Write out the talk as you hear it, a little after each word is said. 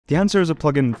Dehancer is a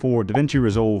plugin for DaVinci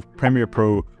Resolve, Premiere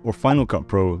Pro, or Final Cut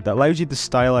Pro that allows you to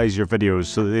stylize your videos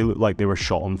so that they look like they were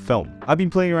shot on film. I've been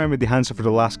playing around with Dehancer for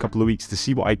the last couple of weeks to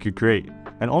see what I could create,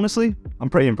 and honestly, I'm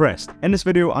pretty impressed. In this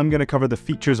video, I'm going to cover the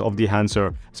features of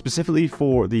Dehancer, specifically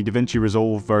for the DaVinci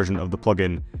Resolve version of the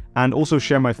plugin, and also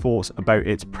share my thoughts about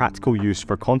its practical use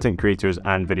for content creators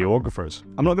and videographers.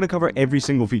 I'm not going to cover every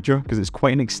single feature because it's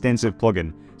quite an extensive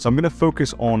plugin, so I'm going to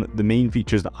focus on the main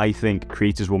features that I think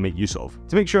creators will make use of.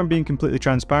 To make sure I'm being completely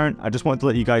transparent, I just wanted to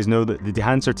let you guys know that the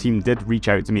Dehancer team did reach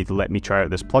out to me to let me try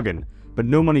out this plugin, but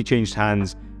no money changed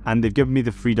hands, and they've given me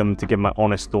the freedom to give my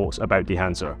honest thoughts about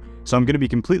Dehancer. So I'm going to be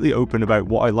completely open about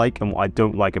what I like and what I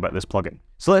don't like about this plugin.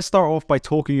 So let's start off by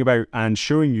talking about and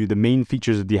showing you the main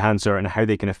features of Dehancer and how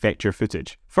they can affect your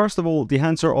footage. First of all,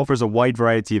 Dehancer offers a wide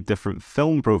variety of different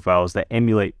film profiles that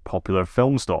emulate popular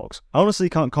film stocks. I honestly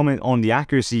can't comment on the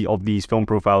accuracy of these film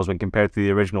profiles when compared to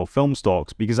the original film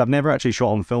stocks because I've never actually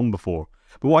shot on film before.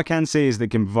 But what I can say is they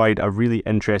can provide a really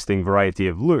interesting variety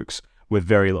of looks with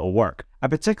very little work. I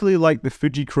particularly like the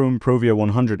Fujichrome Provia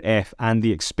 100F and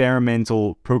the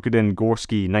experimental Prokudin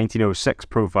Gorski 1906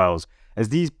 profiles, as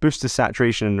these boost the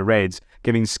saturation in the reds,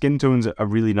 giving skin tones a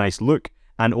really nice look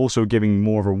and also giving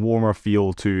more of a warmer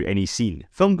feel to any scene.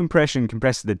 Film compression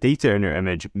compresses the data in your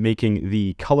image, making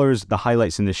the colors, the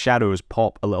highlights and the shadows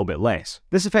pop a little bit less.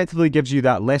 This effectively gives you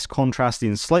that less contrasty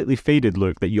and slightly faded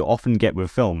look that you often get with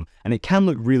film, and it can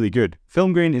look really good.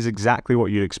 Film grain is exactly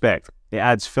what you'd expect. It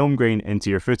adds film grain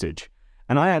into your footage.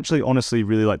 And I actually honestly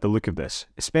really like the look of this,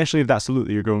 especially if that's the look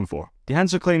that you're going for.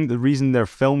 Dehancer claimed the reason their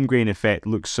film grain effect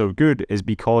looks so good is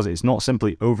because it's not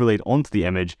simply overlaid onto the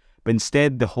image, but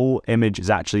instead the whole image is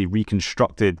actually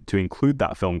reconstructed to include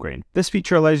that film grain. This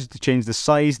feature allows you to change the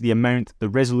size, the amount, the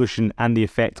resolution, and the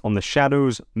effect on the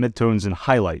shadows, midtones, and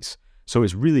highlights. So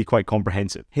it's really quite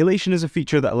comprehensive. Halation is a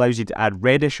feature that allows you to add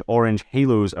reddish-orange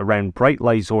halos around bright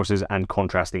light sources and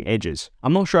contrasting edges.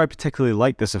 I'm not sure I particularly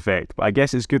like this effect, but I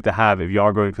guess it's good to have if you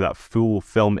are going for that full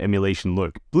film emulation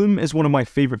look. Bloom is one of my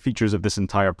favorite features of this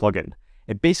entire plugin.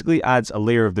 It basically adds a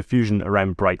layer of diffusion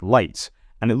around bright lights,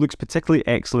 and it looks particularly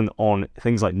excellent on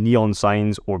things like neon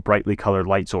signs or brightly colored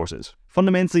light sources.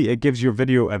 Fundamentally, it gives your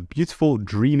video a beautiful,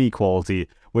 dreamy quality,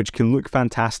 which can look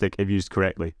fantastic if used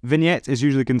correctly. Vignette is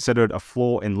usually considered a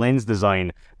flaw in lens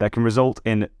design that can result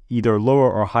in either lower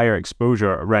or higher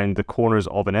exposure around the corners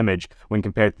of an image when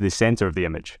compared to the center of the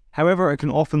image. However, it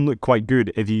can often look quite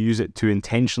good if you use it to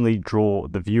intentionally draw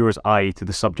the viewer's eye to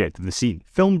the subject of the scene.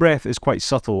 Film breath is quite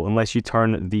subtle unless you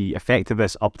turn the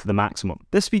effectiveness up to the maximum.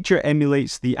 This feature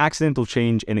emulates the accidental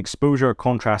change in exposure,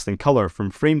 contrast, and color from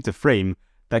frame to frame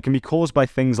that can be caused by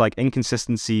things like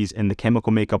inconsistencies in the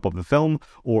chemical makeup of the film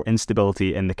or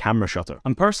instability in the camera shutter.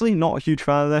 I'm personally not a huge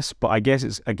fan of this, but I guess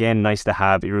it's again nice to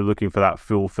have if you're looking for that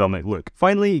full filmic look.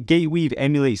 Finally, gate weave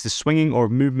emulates the swinging or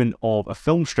movement of a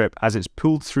film strip as it's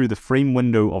pulled through the frame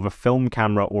window of a film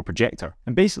camera or projector.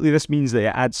 And basically this means that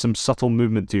it adds some subtle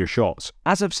movement to your shots.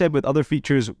 As I've said with other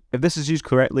features, if this is used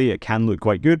correctly, it can look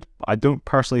quite good, but I don't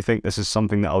personally think this is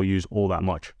something that I'll use all that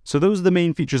much. So those are the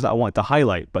main features that I wanted to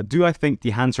highlight, but do I think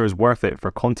Dehancer is worth it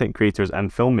for content creators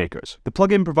and filmmakers? The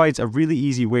plugin provides a really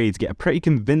easy way to get a pretty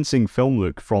convincing film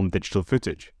look from digital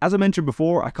footage. As I mentioned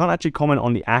before, I can't actually comment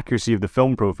on the accuracy of the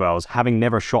film profiles, having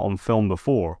never shot on film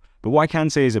before, but what I can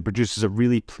say is it produces a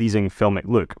really pleasing filmic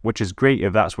look, which is great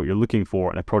if that's what you're looking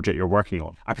for in a project you're working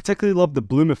on. I particularly love the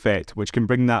bloom effect, which can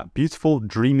bring that beautiful,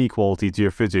 dreamy quality to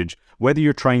your footage, whether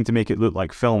you're trying to make it look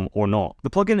like film or not. The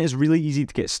plugin is really easy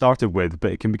to get started with,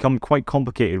 but it can become quite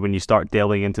complicated when you start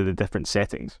delving into the different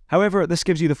settings. However, this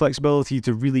gives you the flexibility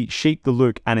to really shape the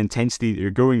look and intensity that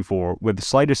you're going for, with the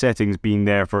slider settings being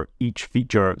there for each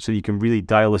feature so you can really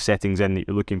dial the settings in that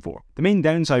you're looking for. The main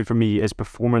downside for me is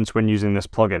performance when using this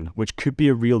plugin, which could be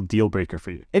a real deal breaker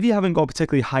for you. If you haven't got a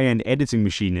particularly high-end editing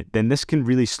machine, then this can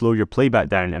really slow your playback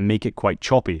down and make it quite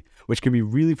choppy, which can be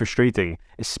really frustrating,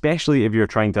 especially if you're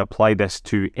trying to apply this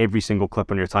to every single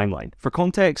clip on your timeline. For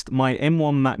context, my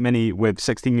M1 Mac Mini with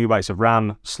 16GB of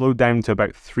RAM slowed down to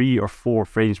about 3 or 4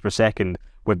 frames per second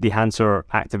with Dehancer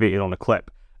activated on a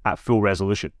clip at full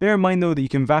resolution. Bear in mind though that you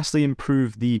can vastly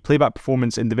improve the playback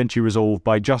performance in DaVinci Resolve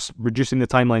by just reducing the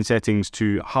timeline settings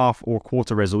to half or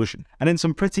quarter resolution. And in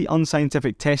some pretty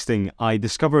unscientific testing, I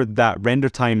discovered that render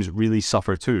times really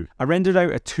suffer too. I rendered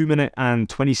out a 2-minute and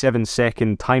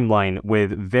 27-second timeline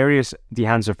with various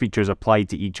Dehancer features applied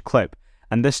to each clip,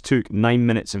 and this took 9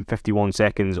 minutes and 51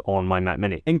 seconds on my Mac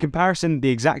Mini. In comparison, the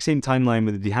exact same timeline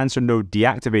with the Dehancer node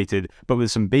deactivated, but with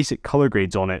some basic color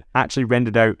grades on it, actually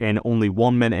rendered out in only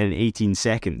 1 minute and 18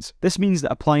 seconds. This means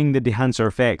that applying the Dehancer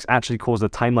effects actually caused the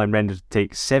timeline render to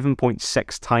take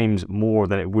 7.6 times more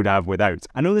than it would have without.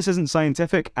 I know this isn't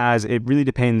scientific, as it really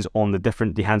depends on the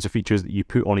different Dehancer features that you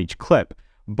put on each clip,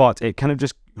 but it kind of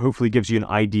just hopefully gives you an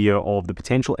idea of the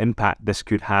potential impact this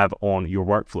could have on your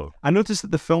workflow. I noticed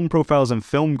that the film profiles and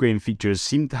film grain features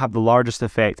seem to have the largest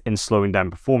effect in slowing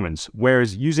down performance,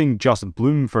 whereas using just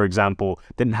bloom, for example,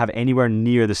 didn't have anywhere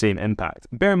near the same impact.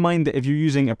 Bear in mind that if you're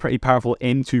using a pretty powerful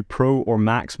M2 Pro or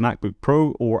Max MacBook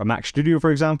Pro or a Mac Studio,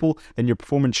 for example, then your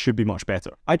performance should be much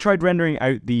better. I tried rendering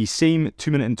out the same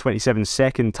 2 minute and 27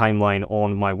 second timeline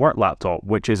on my work laptop,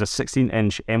 which is a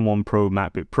 16-inch M1 Pro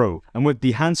MacBook Pro, and with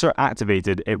Dehancer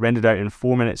activated, it rendered out in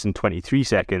 4 minutes and 23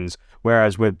 seconds,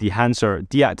 whereas with Dehancer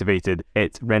deactivated,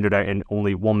 it rendered out in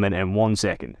only 1 minute and 1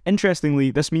 second.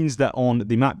 Interestingly, this means that on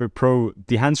the MacBook Pro,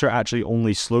 Dehancer actually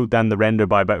only slowed down the render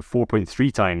by about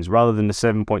 4.3 times, rather than the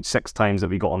 7.6 times that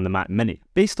we got on the Mac Mini.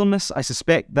 Based on this, I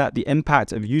suspect that the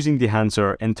impact of using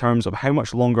Dehancer in terms of how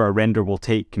much longer a render will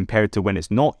take compared to when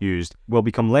it's not used will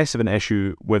become less of an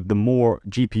issue with the more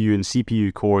GPU and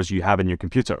CPU cores you have in your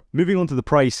computer. Moving on to the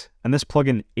price, and this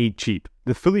plugin ain't cheap.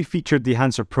 The fully featured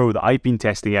Dehancer Pro that I've been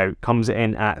testing out comes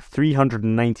in at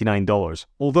 $399,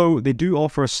 although they do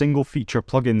offer single feature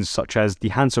plugins such as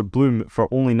Dehancer Bloom for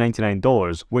only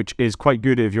 $99, which is quite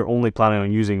good if you're only planning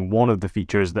on using one of the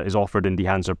features that is offered in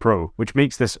Dehancer Pro, which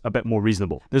makes this a bit more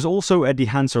reasonable. There's also a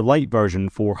Dehancer Lite version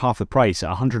for half the price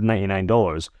at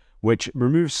 $199, which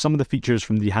removes some of the features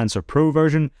from the Dehancer Pro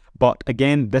version, but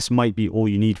again, this might be all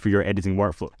you need for your editing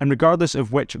workflow. And regardless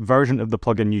of which version of the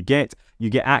plugin you get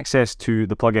access to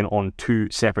the plugin on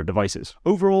 2 separate devices.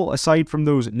 Overall, aside from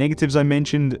those negatives I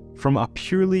mentioned, from a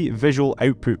purely visual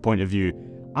output point of view,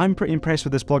 I'm pretty impressed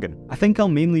with this plugin. I think I'll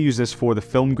mainly use this for the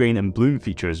film grain and bloom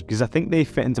features because I think they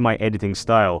fit into my editing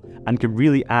style and can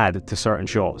really add to certain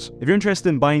shots. If you're interested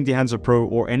in buying Dehancer Pro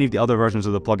or any of the other versions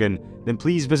of the plugin, then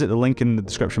please visit the link in the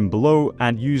description below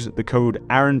and use the code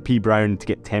AaronPBrown to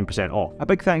get 10% off. A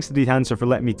big thanks to Dehancer for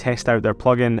letting me test out their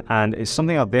plugin, and it's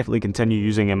something I'll definitely continue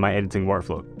using in my editing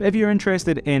workflow. But if you're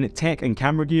interested in tech and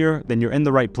camera gear, then you're in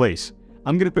the right place.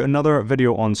 I'm going to put another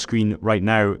video on screen right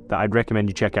now that I'd recommend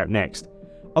you check out next.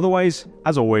 Otherwise,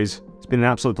 as always, it's been an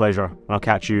absolute pleasure, and I'll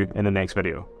catch you in the next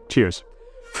video. Cheers.